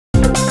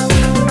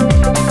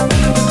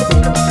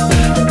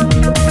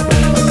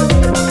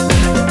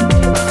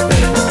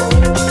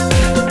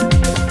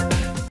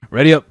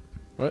Ready up.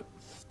 What?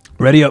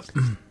 Ready up.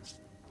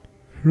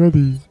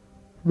 Ready.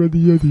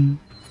 Did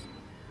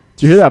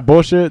you hear that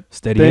bullshit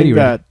Steady thing Eddie,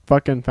 that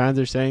fucking fans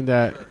are saying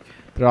that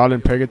they're all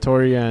in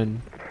purgatory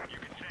and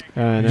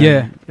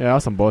yeah,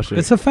 that's some bullshit.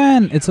 It's a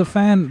fan.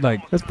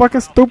 Like It's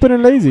fucking stupid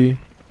and lazy.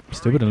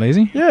 stupid and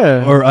lazy.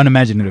 Yeah. Or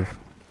unimaginative.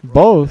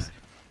 Both.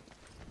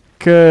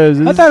 Cause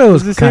I thought it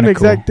was the same kinda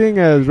exact cool. thing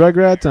as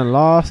Rugrats and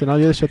Lost and all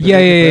the other shit.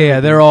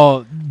 Yeah. They're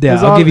all. Yeah,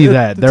 It's I'll all- give you it-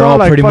 that. it's They're all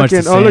like pretty much the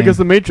fucking, same. Oh, look, it's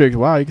the Matrix.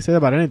 Wow, you can say that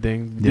about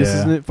anything. This Yeah.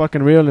 isn't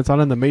fucking real, and it's all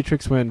in the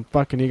Matrix when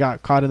fucking he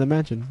got caught in the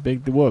mansion.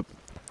 Big the whoop.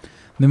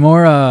 The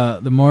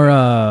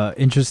more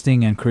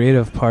interesting and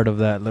creative part of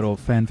that little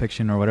fan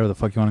fiction or whatever the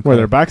fuck you want to call Where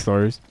their it.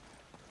 backstories.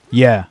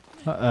 Yeah.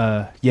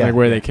 Yeah. Like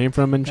where they came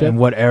from and shit. And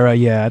what era?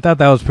 Yeah, I thought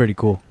that was pretty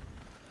cool.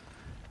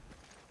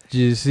 Did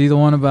you see the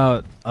one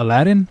about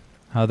Aladdin?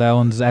 How that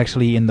one's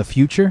actually in the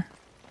future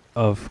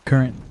of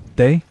current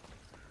day?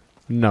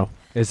 No.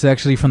 It's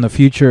actually from the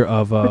future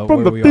of From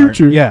where the we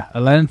future? are. Yeah,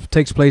 Aladdin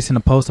takes place in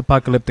a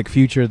post-apocalyptic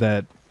future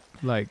that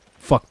like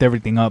fucked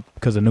everything up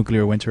because of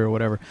nuclear winter or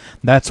whatever.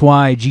 That's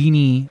why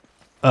Genie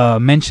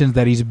mentions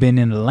that he's been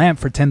in a lamp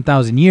for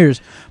 10,000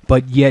 years,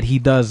 but yet he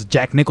does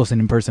Jack Nicholson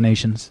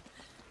impersonations.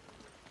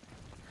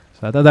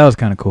 So I thought that was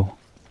kind of cool.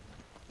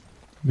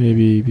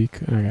 Maybe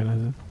because I got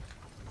nothing.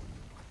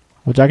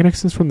 Well, Jack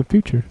Nixon's from the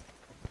future.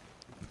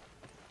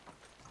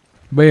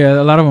 But yeah,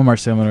 a lot of them are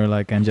similar.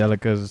 Like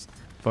Angelica's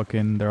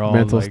fucking, they're all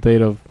Mental like,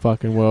 state of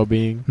fucking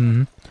well-being.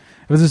 Mm-hmm.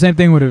 It was the same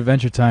thing with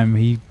Adventure Time.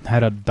 He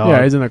had a dog.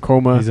 Yeah, he's in a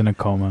coma. He's in a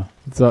coma.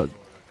 So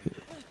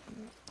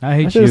I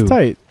hate that shit is you.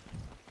 tight.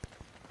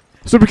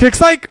 Super kick,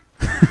 psych.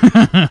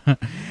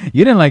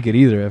 You didn't like it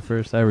either at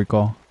first, I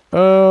recall.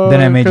 Then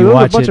I made you there was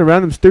watch a bunch it. of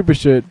random stupid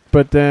shit,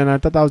 but then I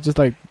thought that was just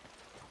like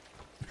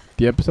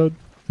the episode.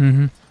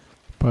 Mm-hmm.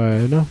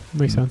 But no,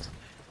 makes sense.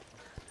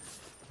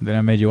 Then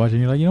I made you watch it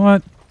and you're like, you know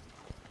what?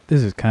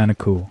 This is kind of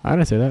cool. I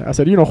didn't say that. I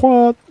said, you know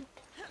what?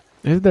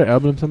 Is there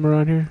emblem somewhere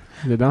around here?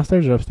 Is it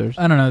downstairs or upstairs?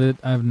 I don't know, dude.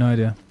 I have no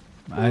idea.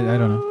 I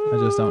don't know. I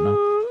just don't know.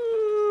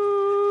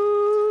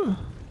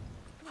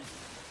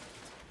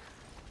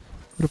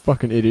 What a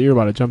fucking idiot. You're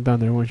about to jump down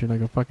there, weren't you?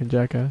 Like a fucking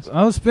jackass.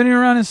 I was spinning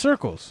around in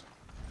circles.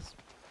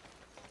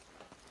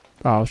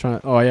 Oh, I was trying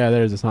to. Oh, yeah,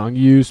 there's a song.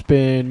 You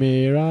spin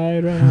me right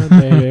round,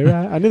 baby,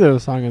 right. I knew there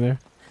was a song in there.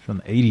 From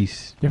the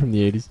 80s. You're from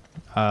the 80s.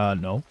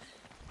 No.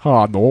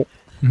 Oh, no.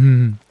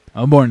 Mm-hmm.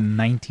 I was born in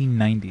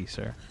 1990,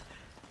 sir.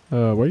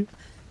 Were you?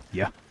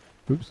 Yeah.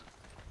 Oops.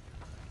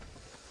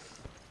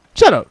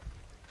 Shut up.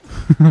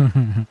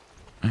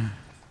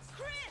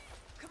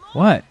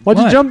 What? Why'd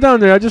you jump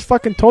down there? I just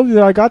fucking told you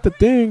that I got the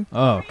thing.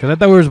 Oh, because I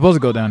thought we were supposed to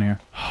go down here.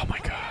 Oh, my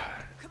God.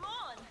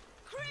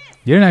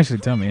 You didn't actually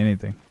tell me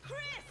anything.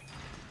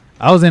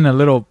 I was in a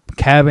little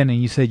cabin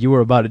and you said you were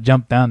about to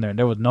jump down there and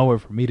there was nowhere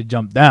for me to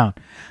jump down.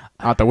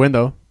 Out the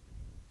window.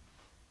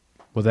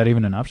 Was that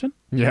even an option?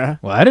 Yeah.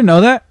 Well, I didn't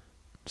know that.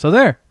 So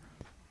there.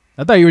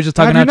 I thought you were just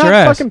talking Have out you your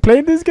not ass. fucking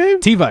played this game?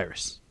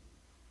 T-Virus.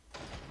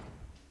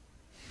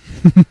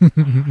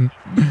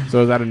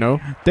 So is that a no?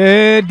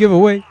 Dead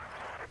giveaway.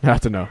 You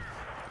have to know.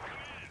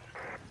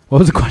 What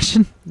was the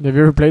question? Have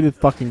you ever played this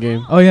fucking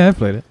game? Oh, yeah, I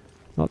played it.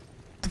 What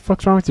the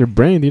fuck's wrong with your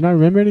brain? Do you not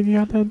remember anything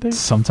about that thing?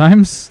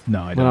 Sometimes?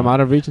 No, I When don't. I'm out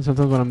of reach and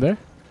sometimes when I'm there?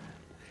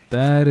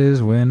 That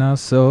is when our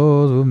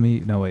souls will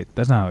meet. No, wait.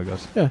 That's not how it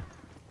goes. Yeah.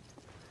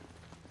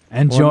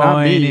 And Well, not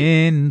join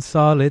me. in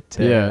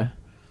solitaire. Yeah.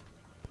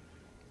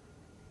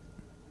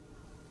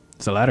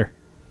 It's a ladder.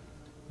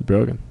 It's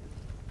broken.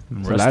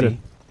 It's a ladder.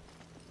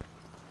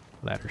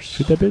 Ladders.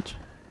 Shoot that bitch.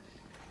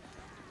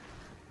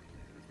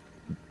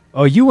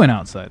 Oh, you went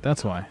outside.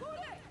 That's why.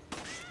 I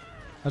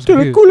was To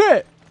the confused.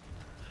 coulee. I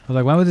was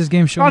like, why would this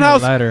game show me a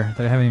Roundhouse. ladder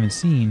that I haven't even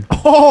seen?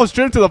 Oh,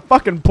 straight to the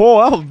fucking pole.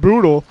 That was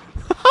brutal.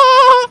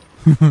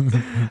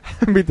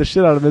 Beat the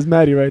shit out of Miss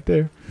Maddie right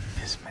there.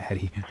 Miss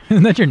Maddie.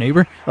 Isn't that your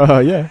neighbor?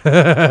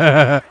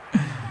 Yeah.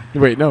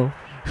 Wait, no.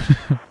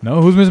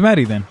 No, who's Miss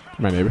Maddie then?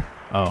 My neighbor.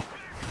 Oh.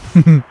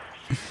 That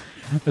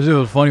shit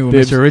was funny with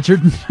Dibs. Mr.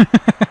 Richard.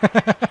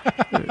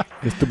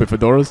 The stupid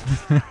fedoras.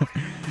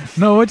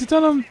 No, what'd you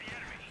tell him?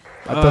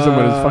 I thought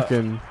someone was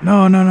fucking.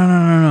 No.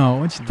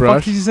 What the fuck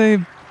Brush? did you say?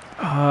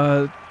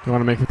 You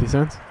want to make 50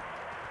 cents?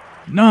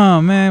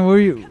 No, man.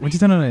 What'd you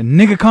tell him?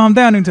 Nigga, calm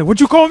down. And say, what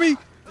you call me?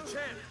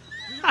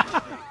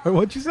 Or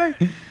what'd you say?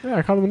 Yeah,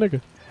 I called him a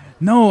nigga.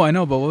 No, I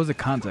know, but what was the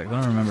context? I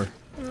don't remember.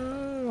 I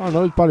don't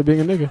know. He's probably being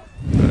a nigga.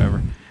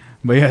 Whatever.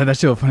 But yeah, that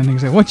shit was funny.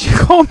 Nigga say, what you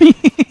call me?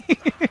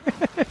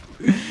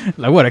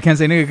 Like what? I can't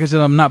say nigga because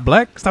I'm not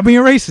black? Stop being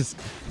racist.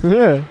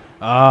 Yeah.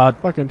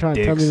 Fucking Trying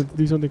to tell me to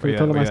do something for the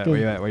color of my skin.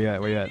 Where you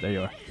at? There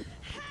you are.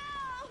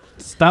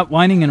 Stop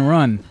whining and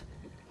run.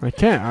 I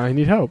can't. I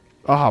need help.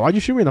 Oh, why'd you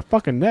shoot me in the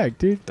fucking neck,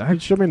 dude? You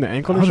shoot me in the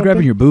ankle I or was something?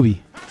 grabbing your boobie.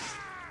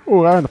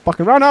 Oh, I'm in the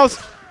fucking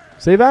roundhouse.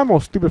 Save ammo,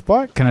 stupid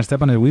fuck. Can I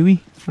step on his wee wee?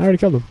 I already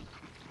killed him.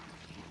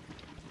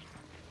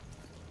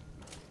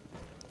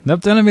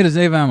 Stop telling me to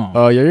save ammo.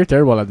 Oh, yeah, you're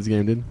terrible at this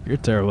game, dude. You're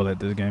terrible at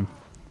this game.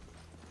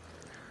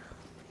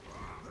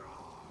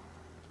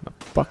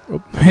 Fuck. Oh,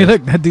 Hey,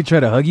 look, that dude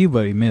tried to hug you,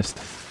 but he missed.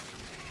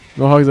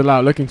 No hugs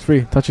allowed. Licking's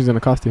free. Touching's gonna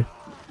cost you.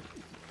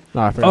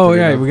 Nah, I forgot Oh to do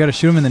yeah, that. we gotta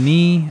shoot him in the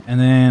knee and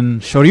then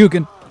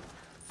Shoryuken,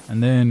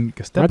 and then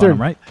step My on him, turn.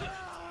 right?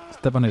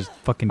 Step on his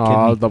fucking Oh,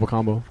 kidney. double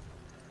combo.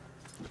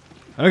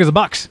 Oh, look, there's a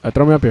box.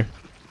 Throw me up here.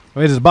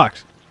 Wait, there's a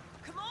box.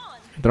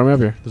 Throw me up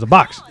here. There's a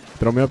box.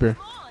 Throw me up here.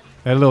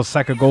 Got a little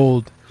sack of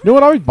gold. You know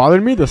what always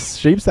bothered me? The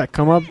shapes that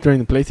come up during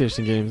the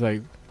PlayStation games,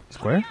 like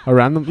Square? a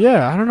random.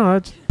 Yeah, I don't know.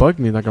 That just bugged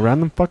me. Like a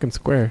random fucking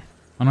square.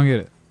 I don't get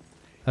it.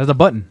 That's a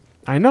button.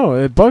 I know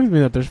it bugs me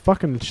that there's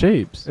fucking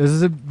shapes.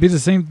 This would be the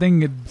same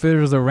thing if there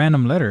was a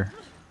random letter.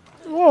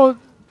 Well,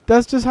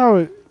 that's just how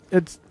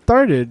it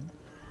started.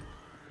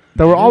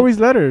 There were always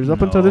letters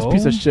up until this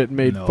piece of shit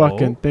made No.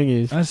 fucking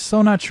thingies. That's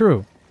so not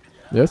true.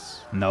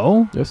 Yes.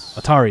 No. Yes.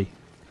 Atari.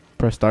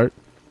 Press start.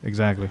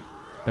 Exactly.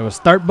 There was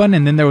start button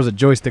and then there was a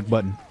joystick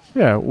button.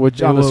 Yeah,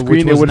 which It on the wa- screen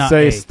which it was would not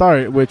say A.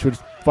 start, which would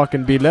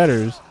fucking be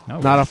letters, No,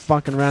 not a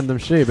fucking random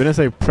shape. It didn't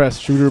say press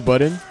shooter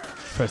button.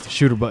 press the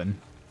shooter button.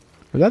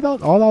 Was that all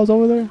that was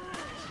over there?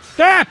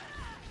 That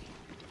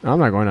I'm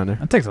not going on there.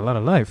 that takes a lot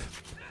of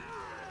life.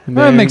 And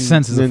Well, that then makes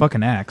sense as a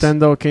fucking axe.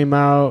 Nintendo came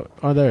out.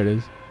 Oh, there it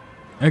is.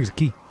 That's a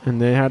key.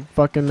 And they had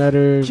fucking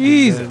letters. and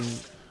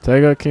Jesus.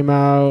 then Sega came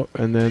out,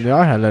 and then they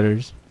all had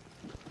letters.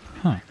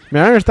 Huh. I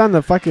mean, I understand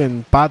the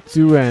fucking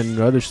Part2 and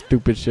other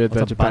stupid shit What's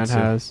that a Japan Part2?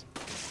 has.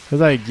 It's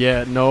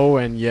like no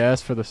and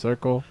yes for the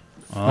circle.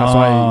 That's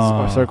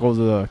why circles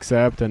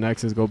accept and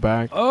X's go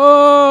back.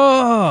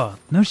 Oh,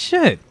 no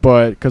shit.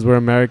 But because we're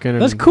American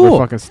and That's cool.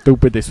 we're fucking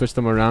stupid, they switched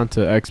them around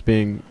to X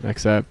being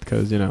accept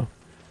because, you know,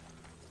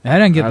 I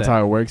didn't get that's that.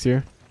 how it works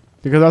here.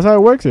 Because that's how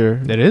it works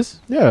here. It is?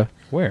 Yeah.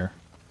 Where?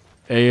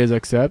 A is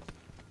accept.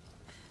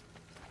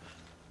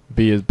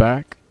 B is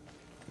back.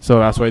 So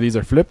that's why these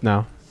are flipped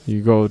now.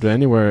 You go to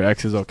anywhere,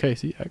 X is okay.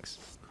 See, X.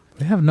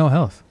 We have no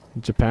health.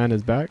 Japan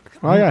is back.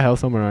 Oh, I got hell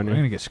somewhere on We're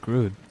here. gonna get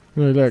screwed.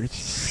 Look.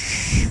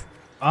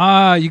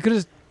 You could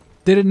have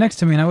did it next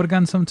to me and I would have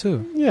gotten some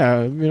too.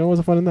 Yeah, what's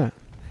the fun in that?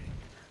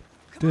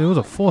 Dude, it was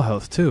a full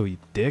health too, you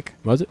dick.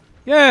 Was it?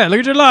 Yeah, look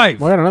at your life.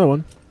 Well, I got another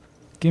one.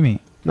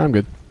 Gimme. No, I'm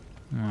good.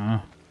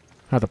 I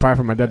have to pry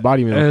from my dead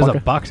body, There's a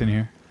motherfucker. box in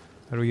here.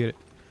 How do we get it?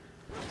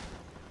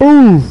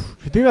 Oof.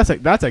 You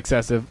think that's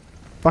excessive?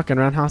 Fucking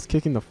roundhouse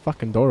kicking the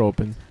fucking door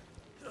open.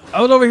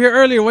 I was over here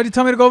earlier. Why did you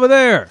tell me to go over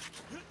there?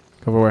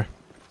 Cover where?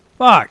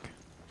 Fuck.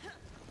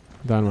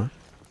 Down.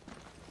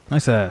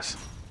 Nice ass.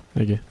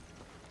 Thank you.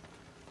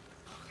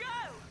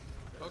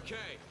 Okay.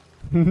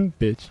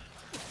 Bitch.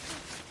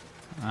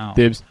 Ow.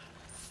 Dibs.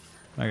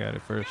 I got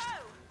it first.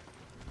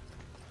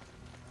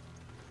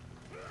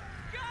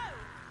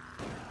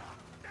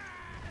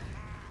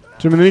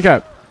 Shoot him in the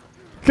kneecap.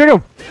 Kick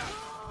him.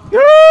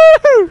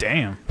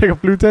 Damn. Take a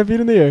flew 10 feet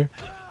in the air.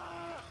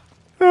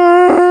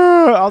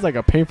 I was like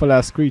a painful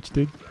ass screech,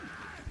 dude.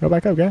 Go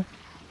back up, guy.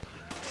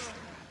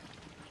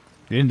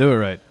 You didn't do it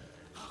right.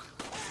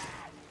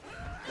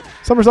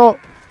 Somersault.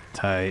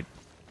 Tight.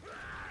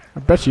 I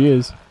bet she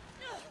is.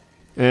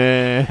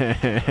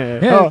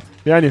 Oh,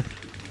 behind you.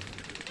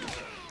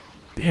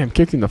 Damn,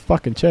 kicked in the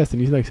fucking chest,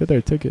 and he's like, sit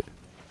there, took it.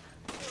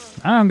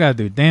 I don't gotta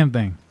do a damn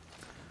thing.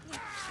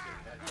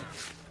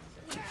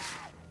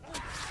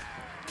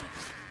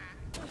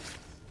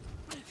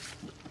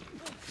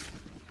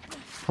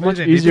 How much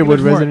easier would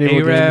Resident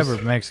Evil Arab games?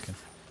 or Mexican?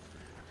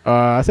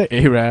 I say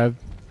Arab.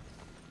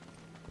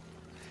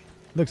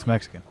 Looks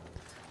Mexican.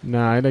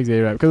 Nah, I like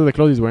Arab because of the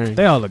clothes he's wearing.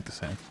 They all look the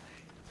same.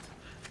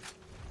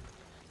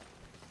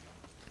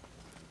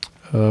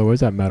 Where's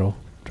that metal?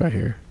 It's right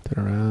here.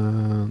 Turn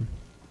around.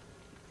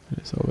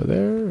 It's over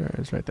there. Or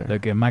it's right there.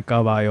 Look at my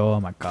caballo.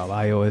 My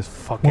caballo is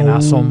fucking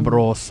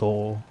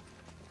asombroso.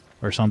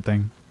 Or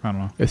something. I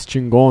don't know. It's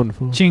chingon.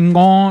 Fool.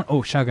 Chingon.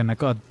 Oh, shotgun. I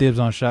got dibs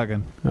on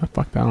shotgun. Ah,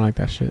 fuck that. I don't like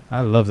that shit.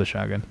 I love the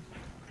shotgun.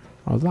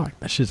 I was like,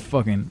 That shit's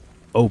fucking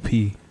OP.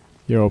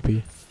 you're OP.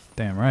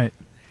 Damn right.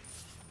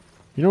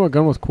 You know what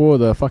gun was cool?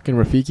 The fucking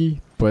Rafiki.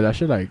 But that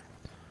shit like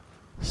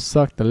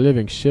sucked the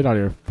living shit out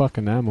of your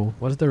fucking ammo.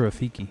 What's the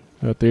Rafiki?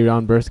 A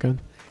 3-round burst gun.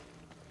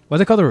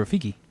 What's it called, the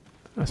Rafiki?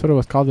 That's what it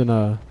was called in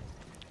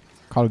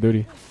Call of Duty.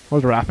 It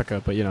was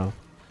Rafika, but you know,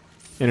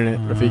 internet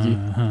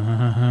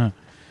Rafiki.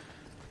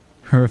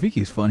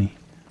 Rafiki's funny.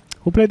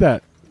 Who played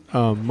that?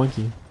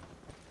 Monkey.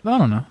 I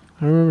don't know.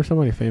 I remember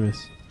somebody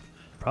famous.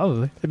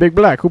 Probably. The Big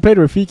Black. Who played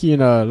Rafiki in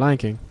Lion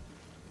King?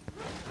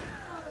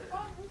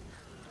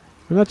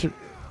 I'm not sure.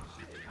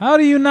 How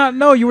do you not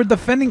know? You were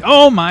defending.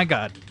 Oh my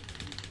god.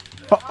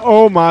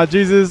 Oh my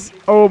Jesus.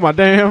 Oh my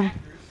damn.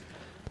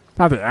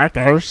 Not the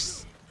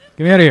actors.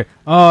 Get me out of here.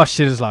 Oh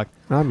shit, it's locked.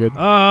 I'm good.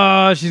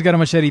 Oh, she's got a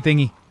machete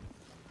thingy.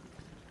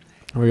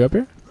 Are we up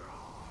here?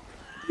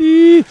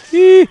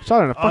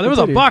 Shot in the Oh, there was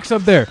a titty. box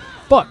up there.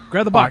 Fuck.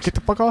 Grab the Oh, box. get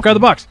the fuck off. Grab the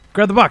me. box.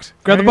 Grab the box.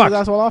 Grab the That nigga box.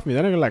 That's all off me.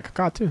 That nigga like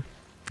caca too.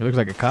 It looks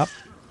like a cop.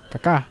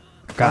 Caca.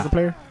 Caca's the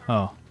player.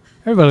 Oh.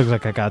 Everybody looks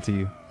like a cop to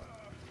you.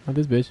 Not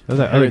this bitch. That's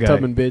that other Harriet guy.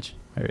 Tubman bitch.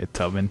 Harriet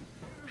Tubman.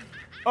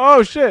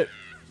 Oh shit.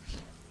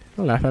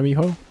 Don't laugh at me,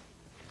 ho.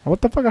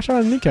 What the fuck? I shot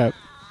in the kneecap.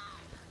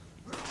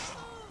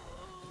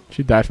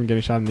 She died from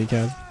getting shot in the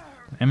kneecap.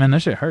 Hey man,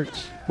 that shit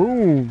hurts.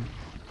 Boom.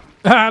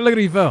 Ah, look at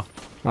you fell.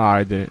 Oh,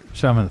 I didn't.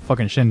 Shot him in the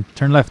fucking shin.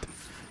 Turn left.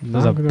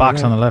 There's a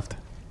box on the left.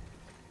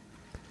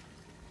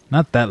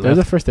 Not that There's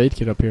a left. first aid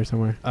kit up here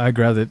somewhere. I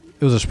grabbed it.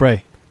 It was a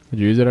spray. Did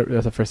you use it?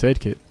 That's a first aid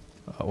kit.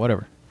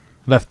 Whatever.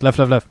 Left, left,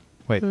 left, left.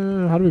 Wait.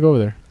 How do we go over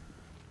there?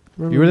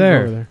 Where You we were go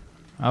there. over there?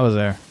 I was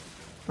there.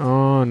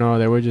 Oh, no.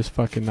 They were just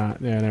fucking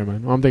not. Yeah, never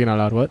mind. Oh, I'm thinking out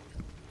loud. What?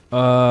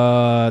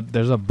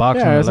 There's a box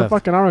on Yeah, the it's a left.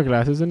 fucking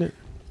hourglass, isn't it?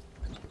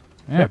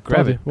 Yeah,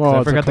 grab it. 'Cause Well, I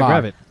it's a forgot to clock,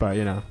 grab it. But,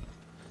 you know.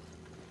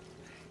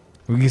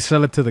 We can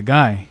sell it to the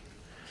guy.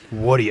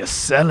 What are you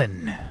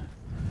selling?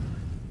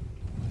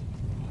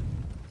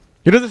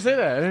 He doesn't say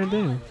that. I didn't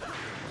think.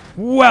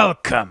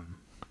 Welcome.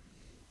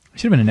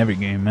 Should have been in every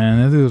game,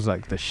 man. That dude was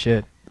like the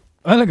shit.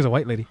 Oh, look, it's a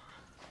white lady.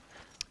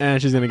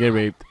 And she's going to get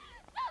raped.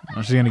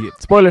 Oh, she's gonna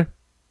get. Spoiler.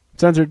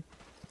 Censored.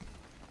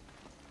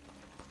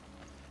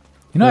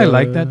 You know, I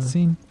like that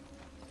scene.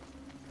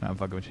 Nah, I'm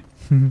fucking with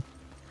you.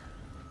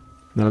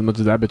 Not as much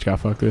as that bitch got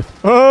fucked with.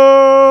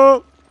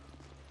 Oh!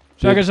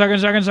 Shotgun, shotgun,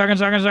 shotgun, shotgun,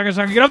 shotgun, shotgun,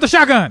 shotgun. Get off the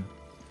shotgun!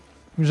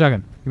 Give me a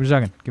shotgun. Give me a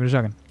shotgun. Give me a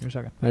shotgun. Give me a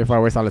shotgun. Now you're far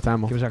away, solid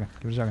ammo. Give me a shotgun.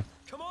 Give me a shotgun.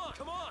 Come on,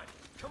 come on,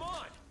 come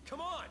on, come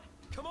on,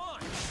 come on,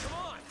 come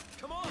on,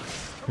 come on,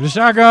 Give me a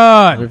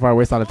shotgun! You're far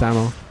away, solid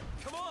ammo.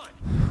 come on.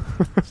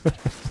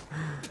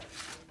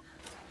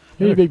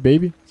 Hey, you big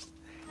baby.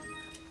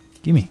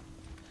 Give me.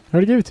 I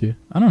already gave it to you.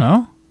 I don't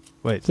know.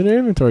 Wait. It's in your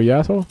inventory, you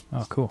asshole.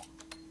 Oh, cool.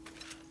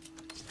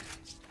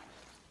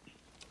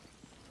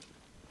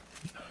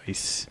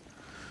 Nice.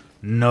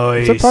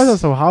 Nice. I'm surprised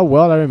as to how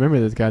well I remember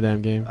this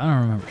goddamn game. I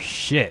don't remember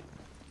shit.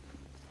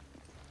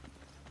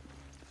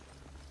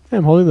 Hey,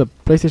 I'm holding the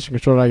PlayStation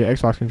controller like an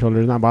Xbox controller.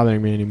 It's not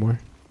bothering me anymore.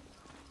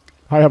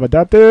 I have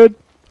adapted.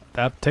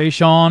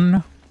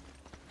 Adaptation.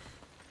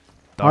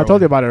 Oh, I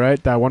told you about it,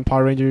 right? That one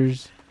Power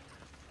Rangers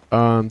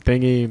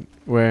thingy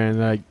when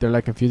like they're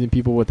like confusing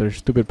people with their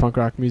stupid punk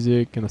rock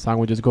music, and the song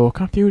would just go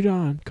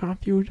confusion,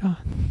 confusion.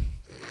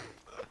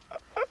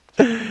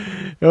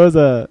 It was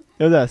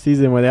that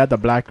season where they had the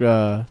black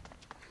Red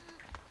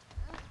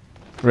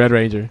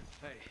Ranger.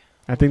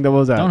 I think that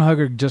was that. Don't hug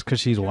her just because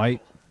she's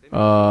white.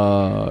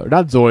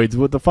 Not Zoids,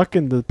 with the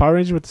Power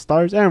Ranger with the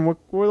stars. Aaron, what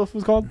were those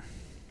fools called?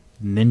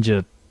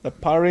 Ninja The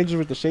Power Rangers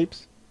with the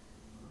shapes.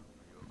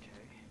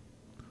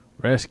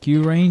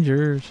 Rescue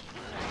Rangers.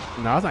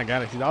 No, that's not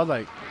Galaxy. That was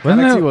like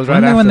Wasn't Galaxy it, was right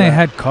wasn't it after when they that.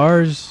 had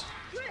cars?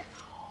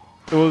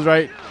 It was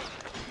right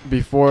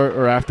before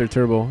or after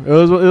Turbo.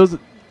 It was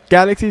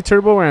Galaxy,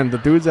 Turbo, and the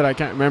dudes that I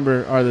can't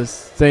remember are the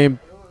same.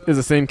 Is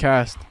the same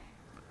cast.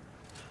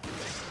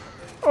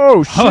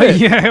 Oh shit! Oh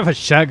yeah, I have a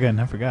shotgun.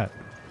 I forgot.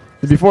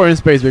 It's before In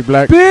Space, Big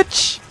Black.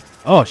 Bitch!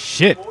 Oh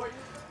shit!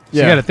 She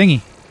Yeah. got a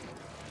thingy.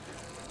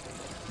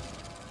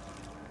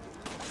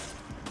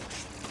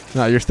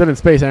 No, you're still in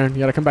space, Aaron. You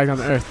gotta come back down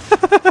to Earth.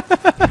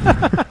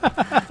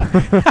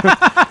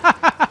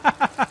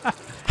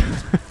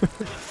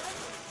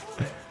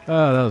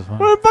 Oh, that was fun.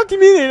 What the fuck you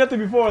mean ain't nothing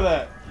before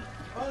that?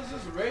 Oh, is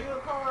this a regular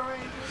Power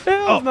Ranger?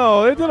 Hell Oh.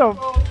 no, they did a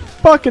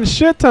fucking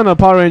shit ton of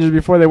Power Rangers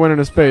before they went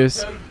into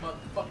space.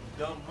 Motherfucker,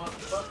 dumb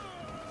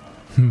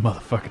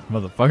motherfucker.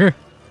 Motherfucker.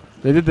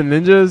 They did the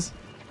ninjas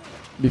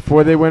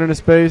before they went into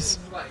space.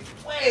 It's like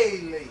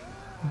way late.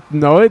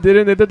 No, they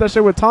didn't. They did that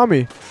shit with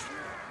Tommy.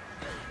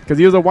 Because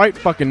he was a white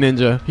fucking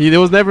ninja. He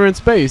was never in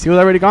space. He was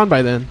already gone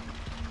by then.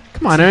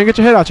 Come on, Aaron, get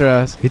your head out your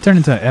ass. He turned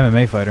into an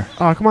MMA fighter.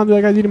 Oh, come on, dude,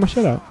 that guy's eating my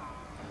shit out.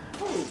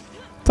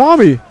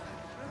 Tommy!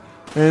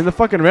 And the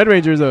fucking Red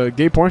Ranger is a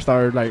gay porn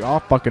star, like all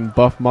fucking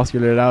buff,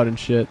 muscular out and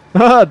shit.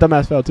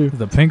 Dumbass fell too.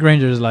 The Pink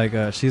Ranger is like,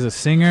 she's a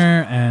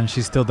singer and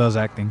she still does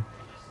acting.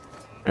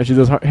 And she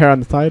does hair on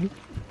the side.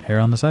 Hair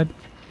on the side?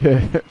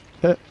 You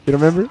don't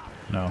remember?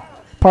 No.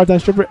 Part-time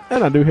stripper,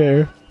 and I do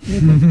hair.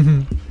 Who's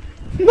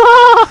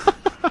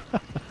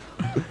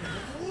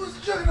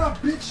checking out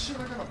bitch shit?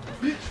 I got a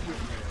bitch with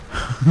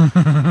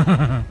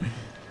me.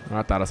 Oh,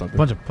 I thought of something.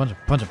 Punch him, punch him,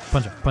 punch him,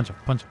 punch him, punch him,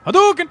 punch him.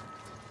 Hadouken!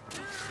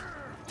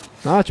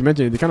 Now that you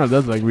mention it, he kind of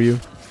does like Ryu.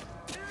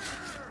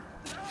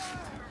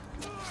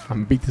 I'm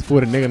gonna beat this fool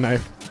with a nigga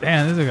knife.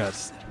 Damn, this guy got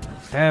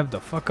stabbed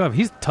the fuck up.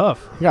 He's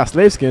tough. He got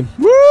slave skin.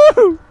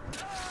 Woo!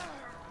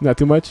 Not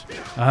too much?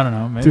 I don't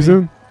know. Maybe. Too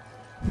soon?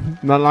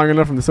 Not long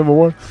enough from the Civil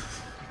War?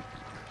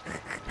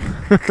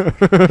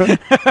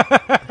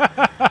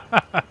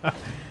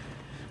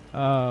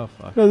 Oh,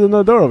 fuck. There's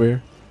another door over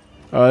here.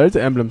 There's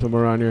an emblem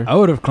somewhere around here. I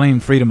would have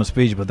claimed freedom of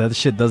speech, but that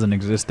shit doesn't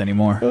exist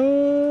anymore.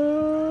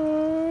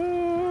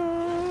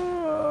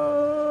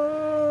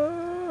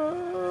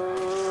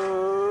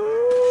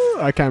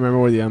 I can't remember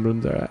where the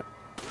emblems are at.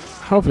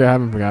 Hopefully I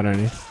haven't forgot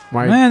any.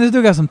 My Man, this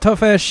dude got some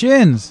tough ass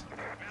shins.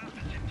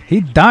 He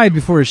died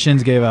before his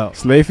shins gave out.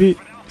 slave feet?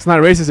 It's not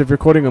racist if you're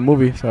quoting a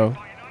movie, so.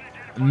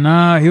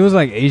 Nah, he was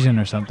like Asian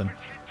or something.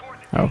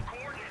 Oh.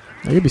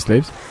 They could be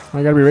slaves.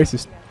 Why gotta be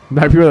racist?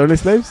 Black people are only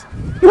slaves?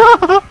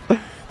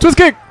 Twist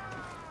kick!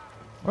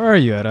 Where are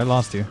you at? I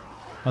lost you.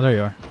 Oh, there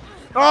you are.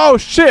 Oh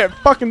shit!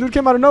 Fucking dude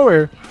came out of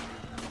nowhere.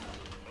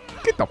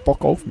 Get the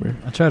fuck off me.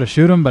 I tried to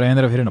shoot him, but I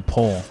ended up hitting a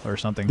pole or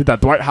something. Did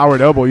that Dwight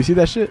Howard elbow. You see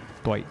that shit?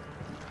 Dwight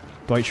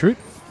Schrute?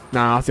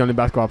 Nah, that's the only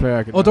basketball player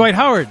I could. Oh, Dwight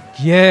Howard.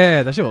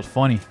 Yeah, that shit was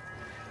funny.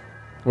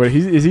 Wait,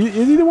 is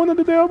he the one that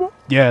did the elbow?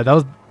 Yeah, that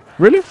was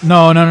Really?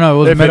 no. It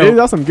was If metal. it is,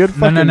 that's some good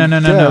No, fucking no.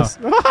 chess.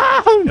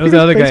 It was the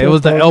other guy. It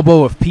was the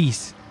elbow of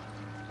peace.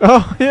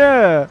 Oh,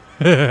 yeah.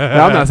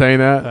 No, I'm not saying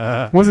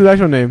that. What's his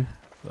actual name?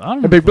 I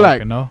don't The Big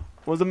Black. No.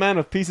 What's the man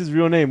of peace's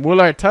real name?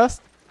 Willard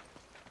Test?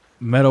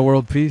 Meta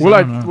World Peace.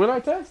 I don't know.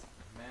 Willard Test?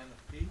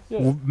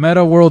 Yeah.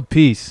 Meta World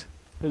Peace.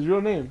 His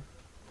real name?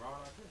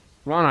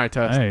 Ron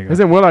Artest. There you go.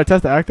 Isn't Will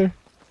Artest the actor?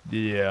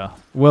 Yeah.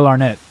 Will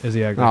Arnett is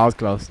the actor. No, I was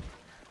close.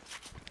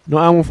 No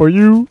ammo for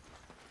you.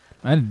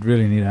 I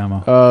really need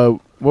ammo.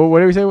 What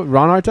did we say?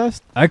 Ron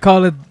Artest? I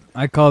called it.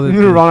 Ron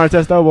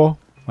Artest elbow.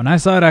 When I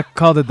saw it, I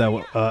called it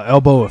the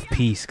elbow of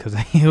peace because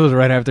it was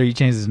right after he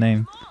changed his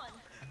name.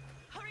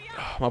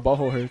 My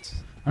butthole hurts.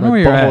 I don't know where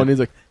you're My butthole at. needs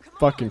a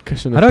fucking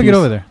cushion. How do I get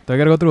over there? Do I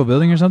gotta go through a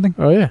building or something?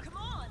 Oh yeah.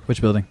 Which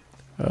building?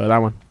 That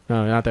one.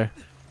 No, not there.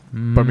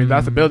 But I mean,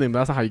 that's a building, but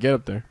that's not how you get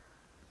up there.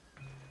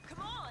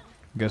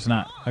 Guess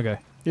not. Okay.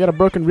 You got a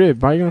broken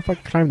rib. How are you gonna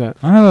fucking climb that?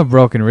 I don't have a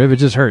broken rib. It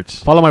just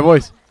hurts. Follow my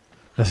voice.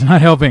 That's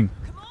not helping.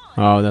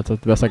 Oh, that's the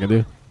best I can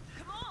do.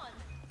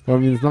 Well, I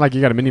mean, it's not like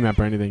you got a mini map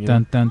or anything. You know?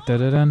 Dun dun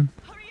dun dun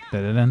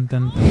dun dun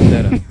dun dun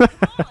dun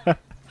dun.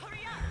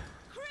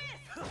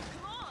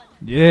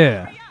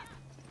 Yeah.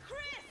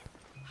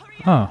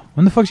 Oh,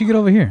 when the fuck did you get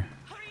over here?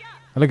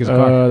 I like his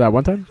car. That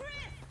one time.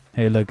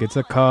 Hey, look, it's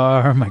a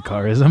car. My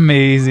car is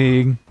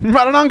amazing.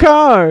 Riding on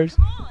cars.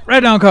 Right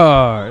down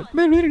car.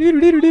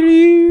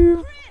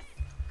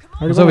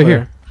 What's over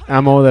here?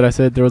 Ammo that I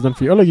said there was none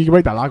for you. Oh, look, you can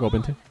break that lock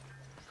open too.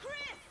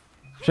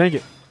 Shank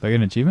it. Do I get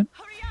an achievement?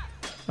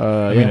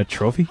 I Yeah. mean a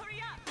trophy?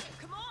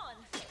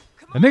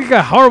 That nigga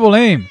got horrible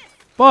aim.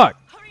 Fuck.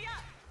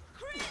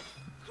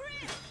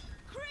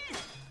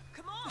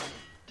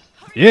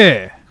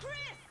 Yeah.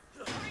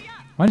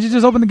 Why didn't you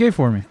just open the gate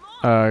for me?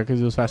 Because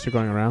it was faster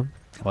going around.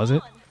 Was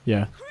it?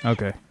 Yeah.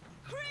 Okay. It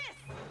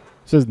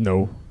says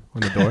no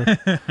on the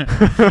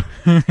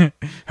door.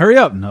 Hurry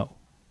up. No.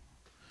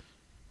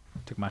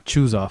 Took my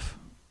shoes off.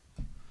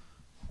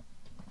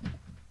 Oh,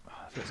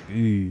 that's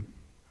good.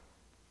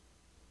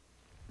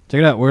 Check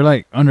it out. We're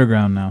like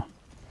underground now.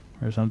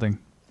 Or something.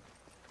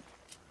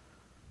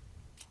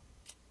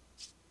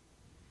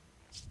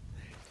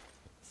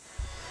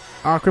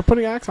 Quit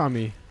putting axe on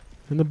me.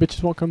 And the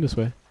bitches won't come this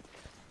way.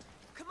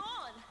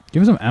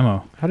 Give me some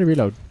ammo. How do you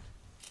reload?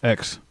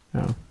 X.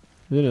 Oh.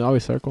 Isn't it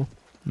always circle?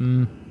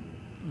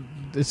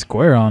 It's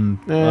square on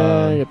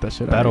Get that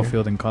shit out of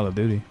Battlefield and Call of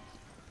Duty.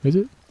 here. Is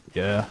it?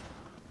 Yeah.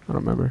 I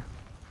don't remember.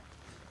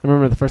 I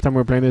remember the first time we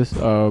were playing this,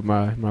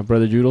 my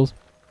brother Joodles.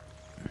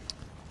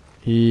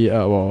 He,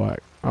 I'll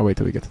wait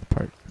till we get to the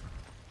part.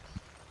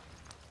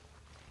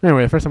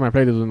 Anyway, the first time I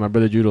played this was with my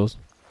brother Joodles.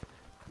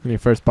 When he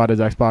first bought his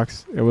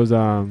Xbox. It was,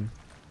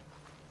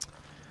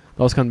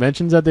 those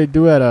conventions that they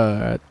do at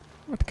the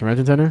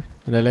convention center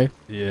in LA.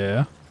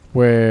 Yeah.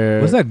 Where...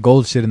 What's that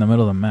gold shit in the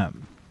middle of the map?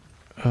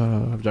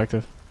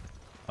 Objective.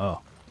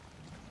 Oh.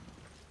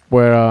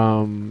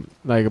 Where,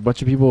 like a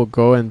bunch of people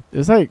go and...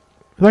 It's like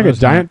a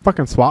giant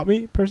fucking swap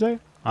meet, per se.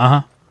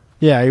 Uh-huh.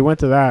 Yeah, he went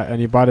to that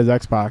and he bought his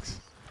Xbox.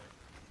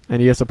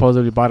 And he had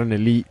supposedly bought an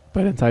Elite,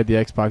 but inside the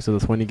Xbox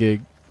was a 20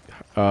 gig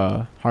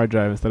hard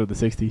drive instead of the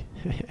 60.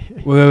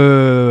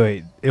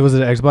 Wait. It was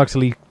an Xbox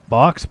Elite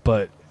box,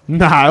 but...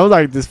 Nah, it was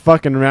like this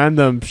fucking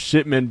random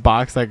shipment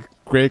box, like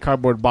gray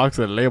cardboard box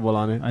with a label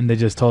on it. And they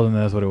just told him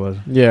that's what it was.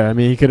 Yeah, I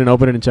mean, he couldn't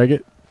open it and check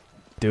it.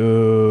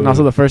 Dude. And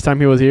also the first time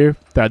he was here,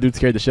 that dude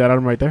scared the shit out of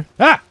him right there.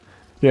 Ah!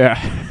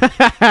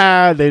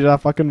 Yeah. Deja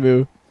fucking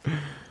vu.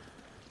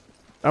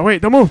 Oh,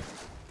 wait, don't move.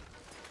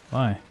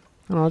 Why? I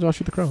don't know, I just want to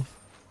shoot the crow.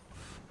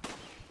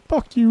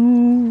 Fuck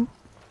you.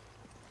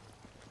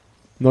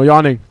 No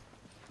yawning.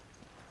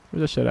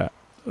 Where's that shit at?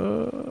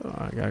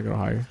 I gotta go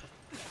higher.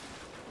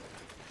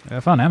 I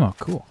found ammo.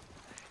 Cool.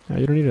 Yeah,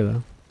 you don't need it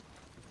though.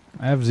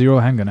 I have 0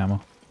 handgun ammo.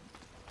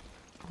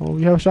 Oh,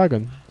 you have a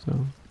shotgun,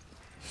 so.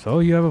 So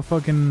you have a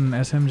fucking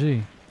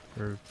SMG.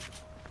 Or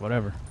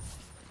whatever.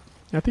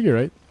 I think you're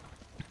right.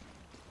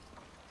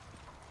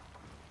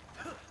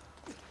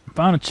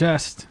 Found a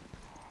chest.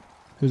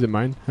 Is it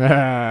mine?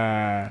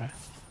 No.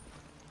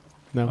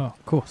 Oh,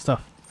 cool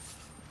stuff.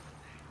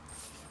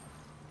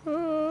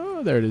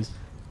 There it is.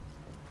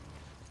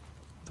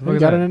 The fuck Have you is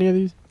got that? in any of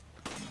these?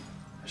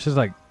 It's just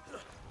like...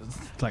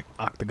 It's like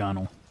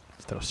octagonal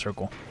instead of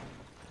circle.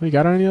 Have you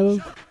got on any of those?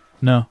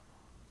 No.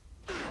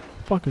 What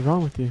the fuck is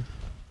wrong with you?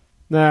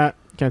 Nah,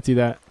 can't see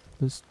that.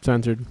 It's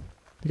censored.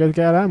 You guys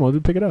got ammo,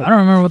 dude, pick it up. I don't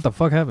remember what the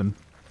fuck happened.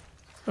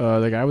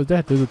 The guy was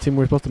dead. This is the team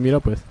we're supposed to meet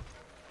up with.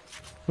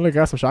 Look, I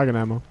got some shotgun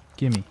ammo.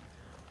 Gimme.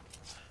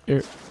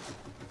 Here.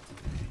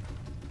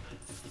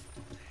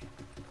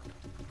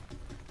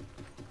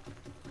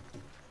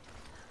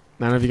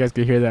 I don't know if you guys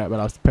could hear that, but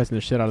I was pressing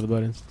the shit out of the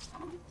buttons.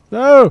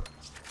 No!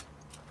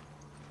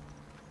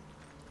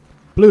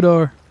 Blue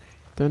door.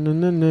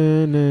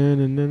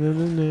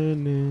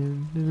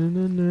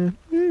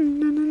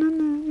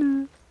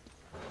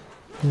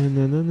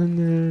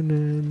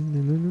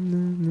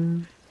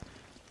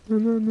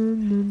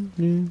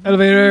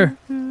 Elevator.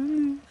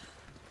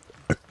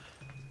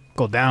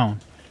 Go down.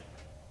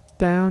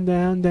 Down,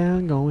 down,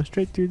 down, going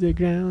straight to the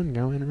ground,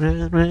 going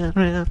round, round,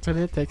 round till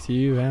it takes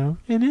you out.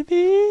 And it feel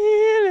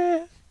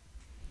it.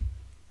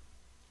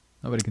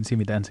 Nobody can see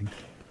me dancing.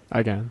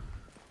 I can.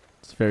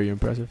 It's very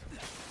impressive.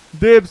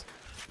 Dibs.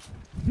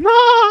 Nah.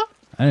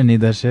 I didn't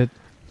need that shit.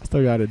 I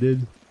still got it,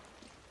 dude.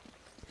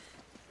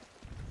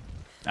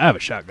 I have a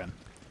shotgun.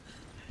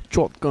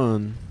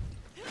 Shotgun.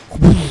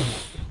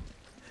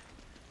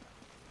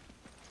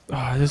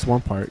 This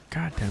one part.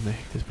 God damn, I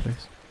hate this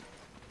place.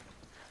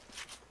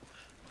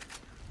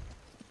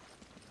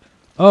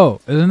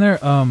 Oh, isn't there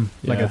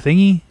like a Yeah.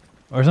 thingy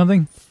or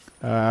something?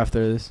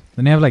 After this.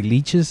 Then they have like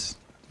leeches.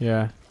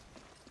 Yeah.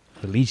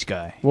 The leech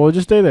guy. Well,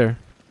 just stay there.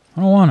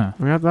 I don't wanna.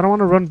 I don't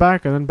want to run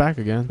back and then back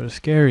again. But it's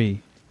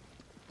scary.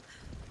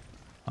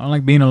 I don't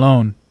like being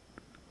alone.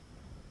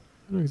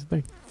 Here's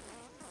the thing.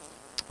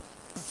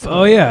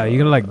 Oh yeah, you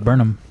gotta like burn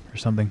them or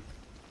something.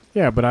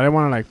 Yeah, but I didn't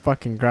want to like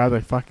fucking grab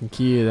the fucking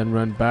key and then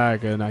run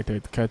back and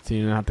activate the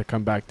cutscene and have to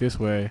come back this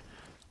way.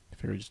 I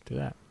figured just do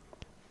that.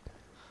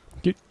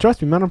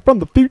 Trust me, man, I'm from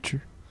the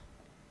future.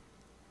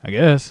 I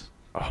guess.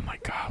 Oh my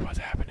god, what's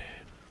happening?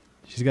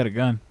 She's got a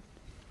gun.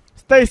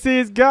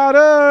 Stacy's got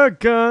a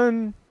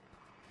gun.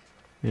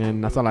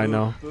 And that's all I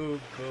know.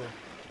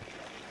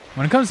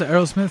 When it comes to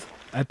Aerosmith,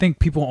 I think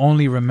people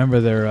only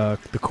remember their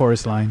the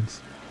chorus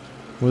lines.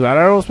 Was that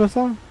Aerosmith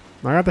song?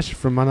 I got that shit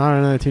from my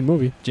 919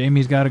 movie.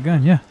 Jamie's got a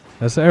gun. Yeah,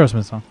 that's the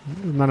Aerosmith song.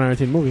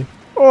 919 movie.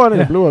 Oh, and then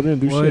Yeah. it blew up. Didn't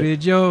do What shit.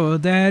 did your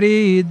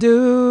daddy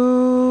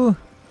do?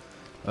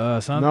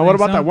 Something, Now, what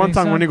about that one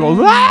something, song when he goes,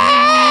 something.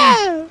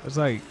 "Ah!" It's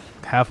like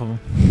half of them.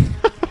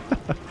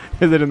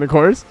 Is it in the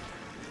chorus?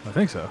 I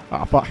think so.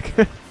 Oh, fuck.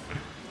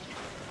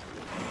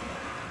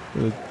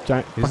 The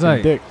giant He's fucking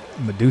like dick.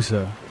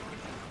 Medusa.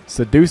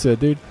 Seducer,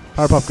 dude.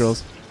 Powerpuff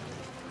Girls.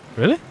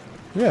 Really?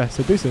 Yeah,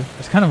 Seducer.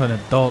 It's kind of an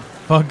adult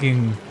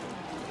fucking.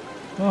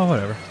 Oh,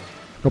 whatever.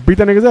 Go beat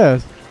that nigga's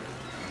ass.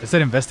 It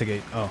said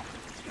investigate. Oh.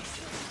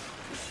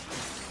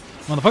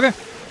 Motherfucker,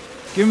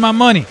 give me my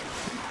money.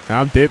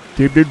 I'm dip,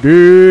 dip, dip,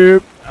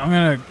 dip. I'm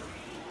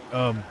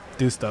gonna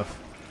do stuff.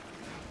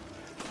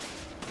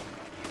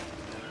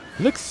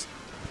 It looks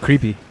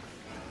creepy.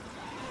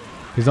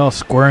 He's all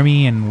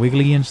squirmy and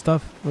wiggly and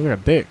stuff. Looks like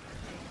a dick.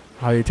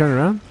 How you turn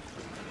around?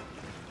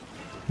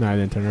 No, I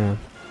didn't turn around.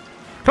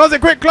 Close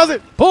it, quick, close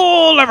it.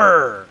 Pull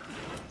lever.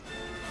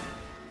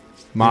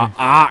 My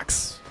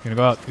ox. You're gonna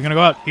go out. You're gonna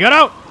go out. He got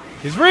out.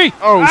 He's free.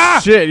 Oh Ah!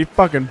 shit, he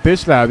fucking bitch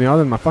slapped me. I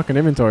was in my fucking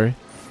inventory.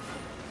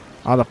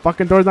 Oh, the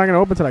fucking door's not gonna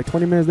open till like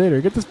 20 minutes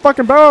later. Get this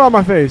fucking barrel on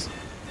my face.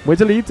 Wait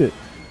till he eats it.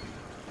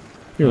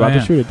 You're Oh, about yeah.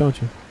 to shoot it,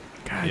 don't you?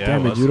 God Yeah,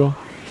 damn I it, was. Judo.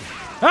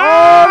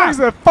 Ah! Oh,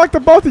 said, fuck the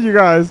both of you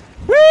guys.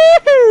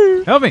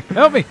 Woo! Help me!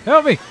 Help me!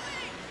 Help me!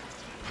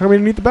 How come we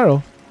didn't eat the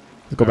barrel?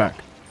 Let's go back.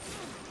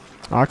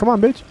 Ah, come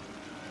on, bitch.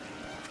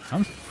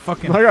 I'm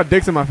fucking I got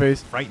dicks in my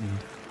face. frightened.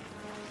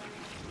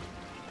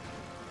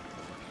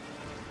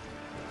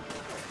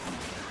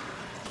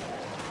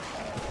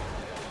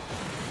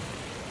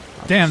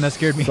 Damn, that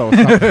scared me. So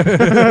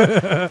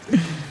tough.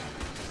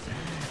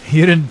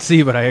 You didn't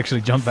see, but I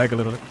actually jumped back a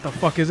little. What the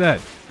fuck is that?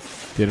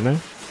 Didn't I?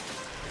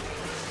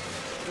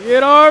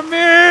 Get on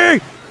me!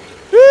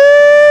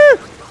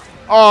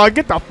 Oh,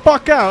 get the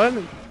fuck out.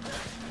 Can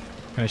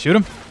I shoot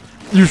him?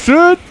 You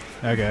should.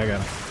 Okay, I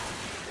got him.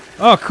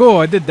 Oh, cool.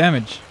 I did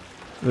damage.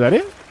 Is that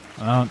it?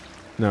 I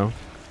No.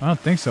 don't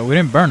think so. We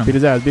didn't burn him. Beat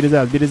his ass, beat his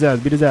ass, beat his ass,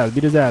 beat his ass,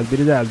 beat his ass, beat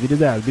his ass, beat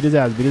his ass, beat his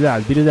ass, beat his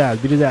ass, beat his ass,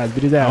 beat his ass,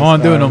 beat his ass. I don't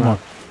want to do it no more.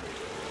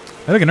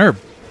 I like an herb.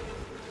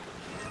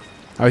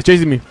 Oh, he's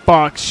chasing me.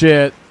 Fuck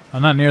shit.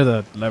 I'm not near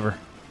the lever.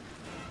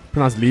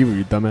 Pronounce lever,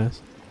 you dumbass.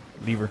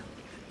 Lever.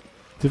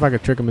 See if I can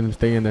trick him into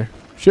staying in there.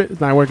 Shit, it's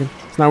not working.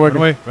 It's not working.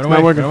 Run away. It's Run not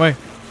away. working. Run away.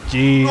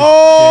 Jeez.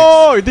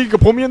 Oh, you think you can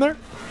pull me in there?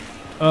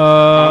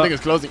 I don't think I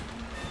it's closing.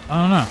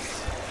 don't know.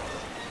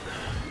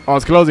 Oh,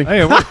 it's closing.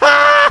 Hey, what?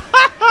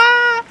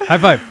 High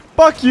five.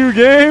 Fuck you,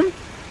 game.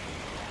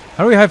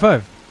 How do we high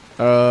five?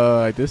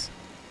 Like this.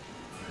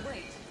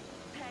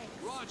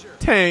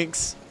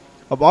 Tanks.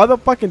 Of all the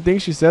fucking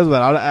things she says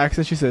without an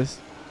accent, she says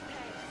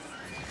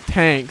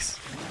tanks.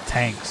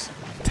 Tanks.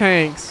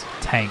 Tanks.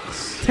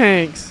 Tanks.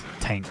 Tanks.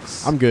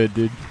 Tanks. I'm good,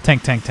 dude.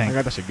 Tank. I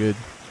got that shit good.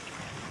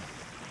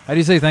 How do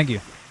you say thank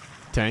you?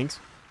 Tanks.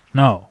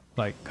 No.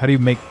 Like, how do you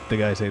make the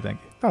guy say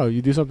thank you? Oh,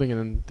 you do something and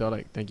then they'll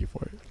like thank you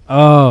for it.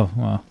 Oh,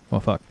 well,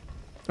 fuck.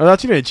 Oh,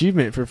 that's actually an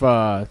achievement for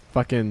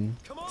fucking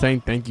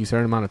saying thank you a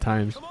certain amount of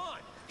times. Come on,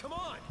 come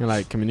on. You're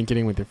like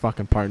communicating with your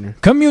fucking partner.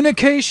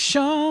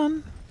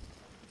 Communication.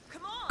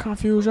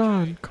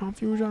 Confusion.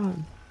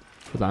 Confusion.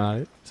 Was that not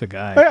it? It's a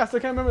guy. Hey, I still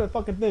can't remember the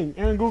fucking thing.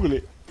 And Google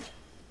it.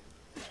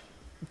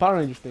 Power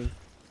Rangers thing.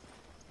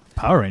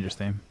 Power Rangers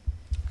theme.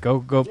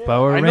 Go, Yeah,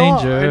 Power I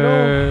know.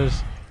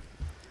 Rangers.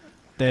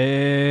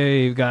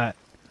 They've got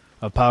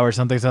a power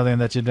something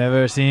that you've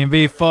never seen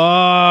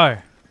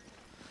before.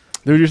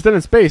 Dude, you're still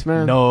in space,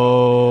 man.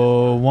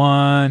 No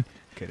one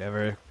could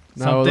ever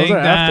No, something those are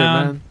after,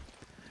 down. man.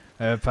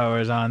 Their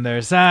power's on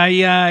their side.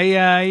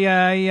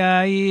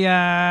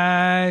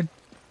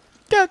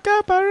 Go,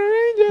 Power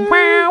Rangers.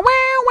 Wow,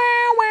 wow,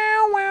 wow,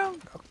 wow, wow.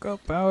 Go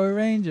Power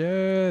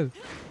Rangers.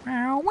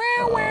 Wow,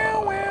 wow,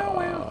 wow, wow,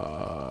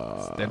 wow.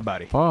 It's dead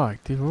body.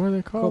 Fuck, dude, what are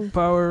they Go called?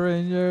 Power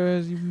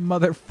Rangers, you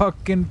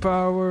motherfucking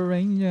Power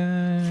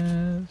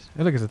Rangers.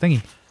 Hey, look, it's a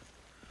thingy.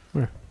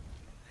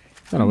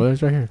 I don't know,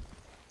 it's right here.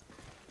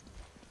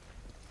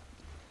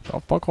 Oh,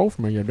 fuck off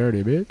me, you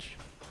dirty bitch.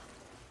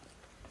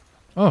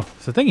 Oh,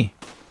 it's a thingy.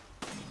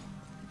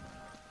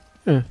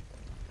 Yeah,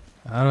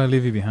 How do I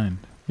leave you behind?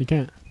 you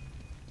can't.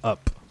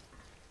 Up.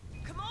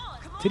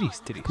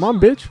 Titties, titties. Come on,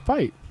 bitch,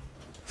 fight.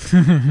 What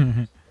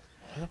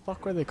the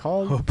fuck were they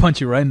called? I'll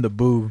punch you right in the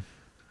boob.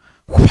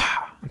 I'll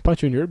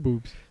punch you in your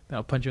boobs. Then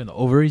I'll punch you in the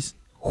ovaries.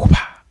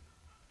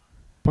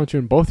 Punch you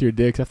in both your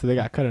dicks after they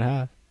got cut in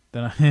half.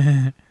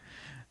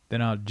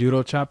 Then I'll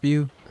judo chop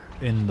you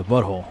in the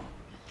butthole.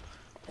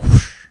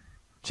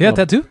 See that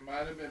tattoo? It might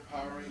have been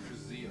Power Rangers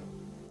Zeo.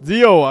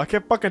 Zeo, I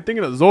kept fucking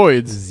thinking of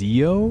Zoids.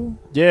 Zeo?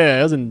 Yeah,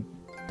 it wasn't.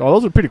 Oh,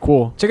 those are pretty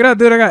cool. Check it out,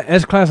 dude. I got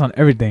S class on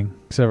everything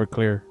except for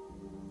clear.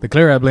 The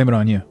clear, I blame it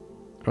on you.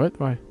 What?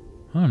 Why?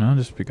 I don't know,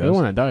 just You're the because.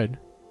 one that died.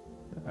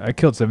 I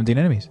killed 17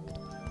 enemies.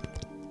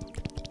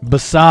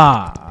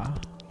 Basa.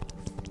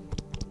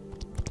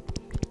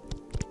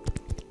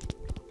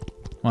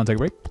 Want to take a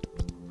break?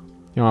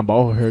 Yeah, my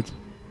butthole hurts.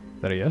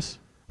 Is that a yes?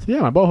 So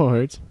yeah, my butthole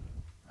hurts.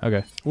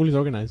 Okay. Woolies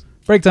organized.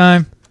 Break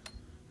time.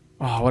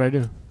 Oh, what'd I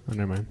do? Oh,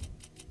 never mind.